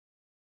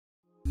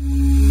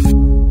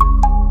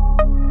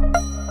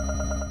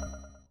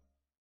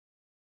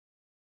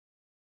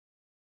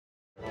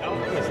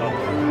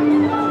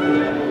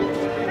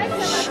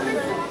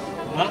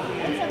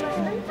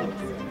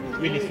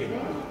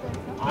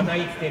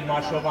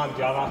Ստելմաշովան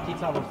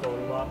Ջավախեցի, որ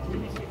սովորում է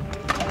Թբիլիսի։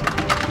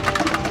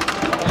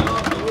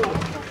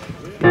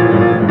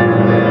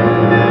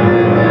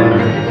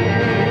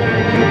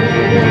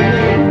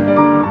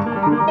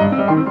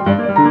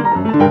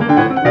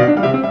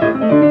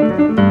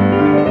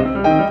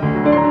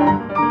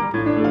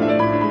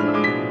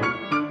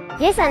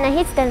 Ես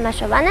Անահիտ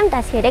Ստելմաշովան եմ,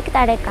 13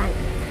 տարեկան։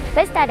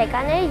 6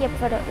 տարեկան էր,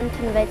 երբ որ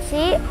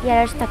ընդունվեցի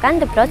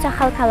երաժշտական դպրոց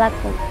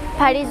Ախալքալաքում։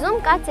 Փարիզում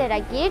կա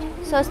ծերագիր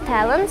Sos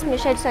Talents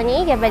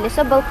Միշելսոնիի եւ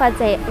Էլիսո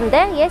Բոլքվաձեի,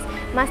 այնտեղ ես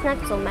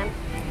մասնակցում եմ։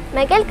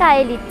 Մեկ էլ կա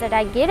էլի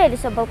ծրագիր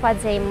Էլիսո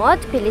Բոլքվաձեի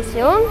մոտ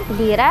Թբիլիսիում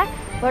լիրա,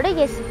 որը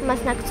ես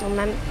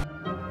մասնակցում եմ։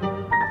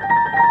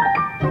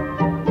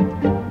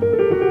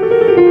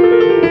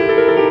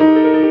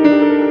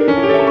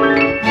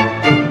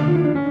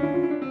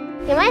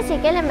 Հիմա ես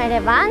եկել եմ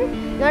Երևան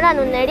նոր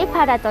անունների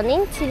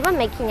փառատոնին Սիլվա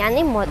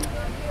Մեքինյանի մոտ։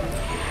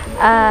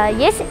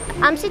 Ես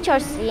ամսի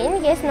 4-ին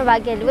ես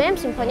նվագելու եմ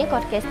սիմֆոնիկ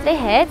օրկեստրի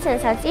հետ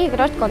սենսացիի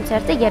երկրորդ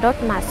կոնցերտի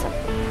երրորդ մասը։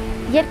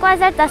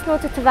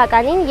 2018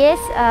 թվականին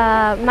ես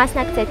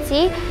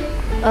մասնակցեցի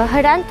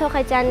Հրանտ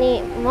Թոխեթյանի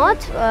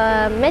մոտ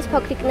մեծ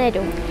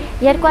փոքրիկներում։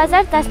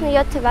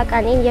 2017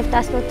 թվականին եւ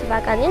 18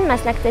 թվականին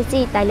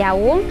մասնակցեցի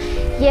Իտալիայում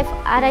եւ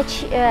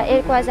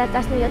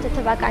 2017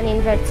 թվականին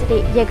վերցրի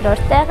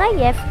երկրորդ տեղը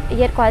եւ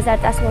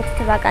 2018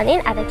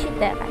 թվականին առաջին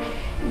տեղը։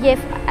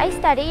 Եվ այս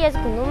տարի ես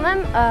գնում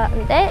եմ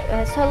այնտեղ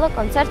սոլո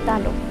կոնցերտ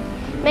տալու։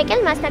 Մեկ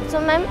էլ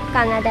մասնակցում եմ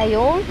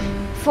Կանադայում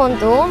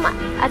ֆոնդում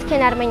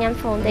Atken Armenian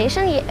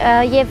Foundation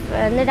եւ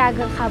նրա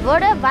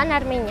գլխավորը Վան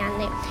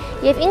Արմենյանն է։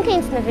 Եվ ինքը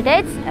ինձ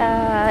նվիրեց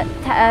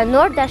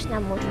նոր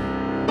դաշնամուր։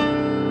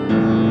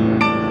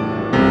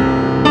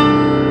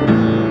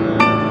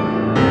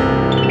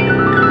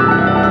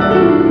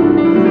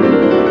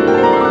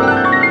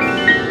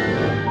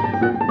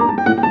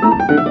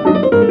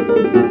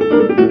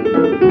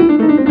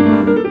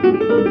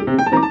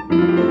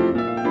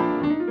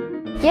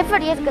 Երբ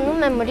որ ես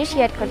գնում եմ ուրիշ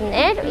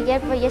երկրներ,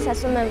 երբ որ ես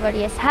ասում եմ, որ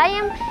ես հայ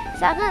եմ,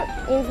 սաղը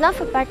ինձնով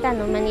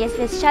հպարտանում են, ես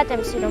շատ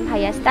եմ սիրում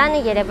Հայաստանը,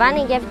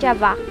 Երևանը եւ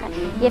Ջավախքը,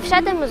 եւ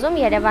շատ եմ ուզում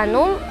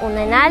Երևանում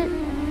ունենալ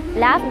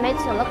լավ մեծ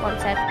սոլո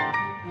կոնցերտ։